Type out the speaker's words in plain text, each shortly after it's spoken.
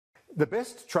The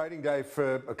best trading day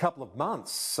for a couple of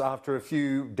months after a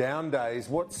few down days.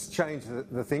 What's changed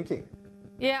the thinking?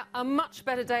 Yeah, a much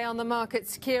better day on the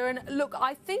markets, Kieran. Look,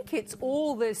 I think it's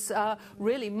all this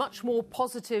really much more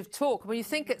positive talk. When you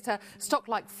think it's a stock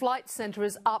like Flight Centre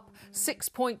is up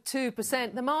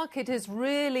 6.2%, the market is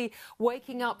really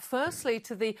waking up firstly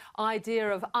to the idea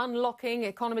of unlocking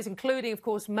economies, including, of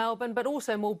course, Melbourne, but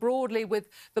also more broadly with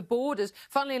the borders.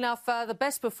 Funnily enough, the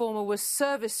best performer was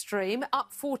Service Stream,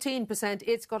 up 14%.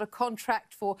 It's got a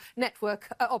contract for network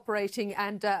operating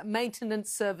and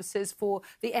maintenance services for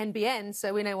the NBN,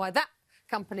 so we know why that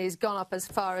company has gone up as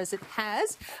far as it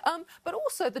has. But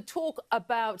also the talk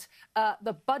about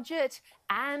the budget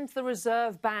and the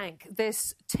Reserve Bank,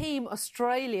 this Team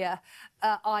Australia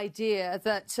idea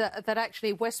that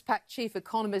actually Westpac chief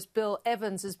economist Bill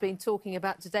Evans has been talking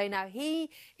about today. Now, he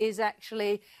is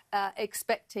actually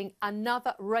expecting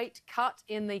another rate cut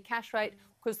in the cash rate,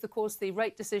 because, of course, the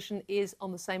rate decision is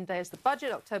on the same day as the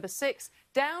budget, October 6th,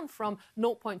 down from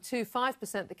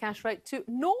 0.25%, the cash rate, to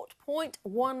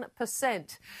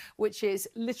 0.1%, which is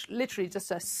literally just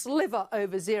a sliver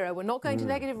over zero. We're not going to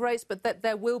negative rates, but that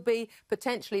there will be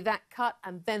potentially that cut,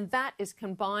 and then that is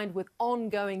combined with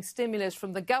ongoing stimulus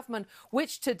from the government,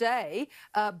 which today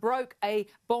broke a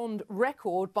bond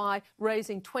record by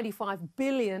raising $25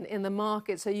 billion in the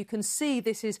market. So you can see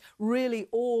this is really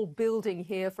all building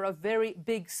here for a very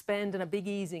big spend and a big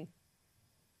easing.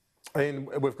 And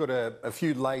we've got a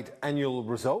few late annual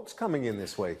results coming in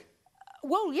this week.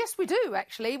 Well, yes, we do,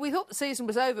 actually. We thought the season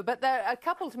was over, but there are a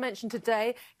couple to mention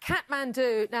today.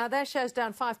 Kathmandu, now their share's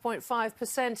down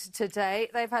 5.5% today.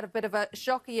 They've had a bit of a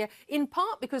shocker year, in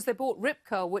part because they bought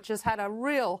Ripco, which has had a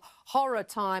real horror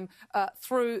time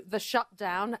through the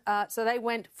shutdown. So they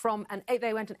went an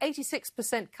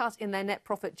 86% cut in their net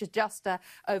profit to just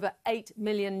over 8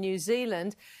 million New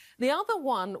Zealand. The other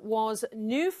one was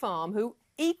New Farm, who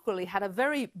equally had a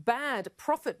very bad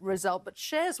profit result, but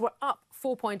shares were up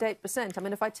 4.8%. I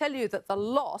mean, if I tell you that the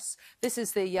loss, this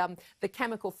is the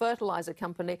chemical fertilizer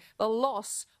company, the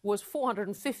loss was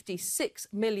 $456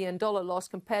 million loss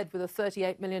compared with a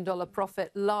 $38 million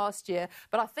profit last year.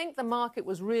 But I think the market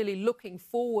was really looking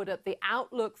forward at the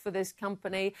outlook for this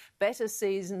company, better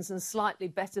seasons and slightly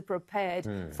better prepared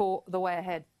for the way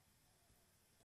ahead.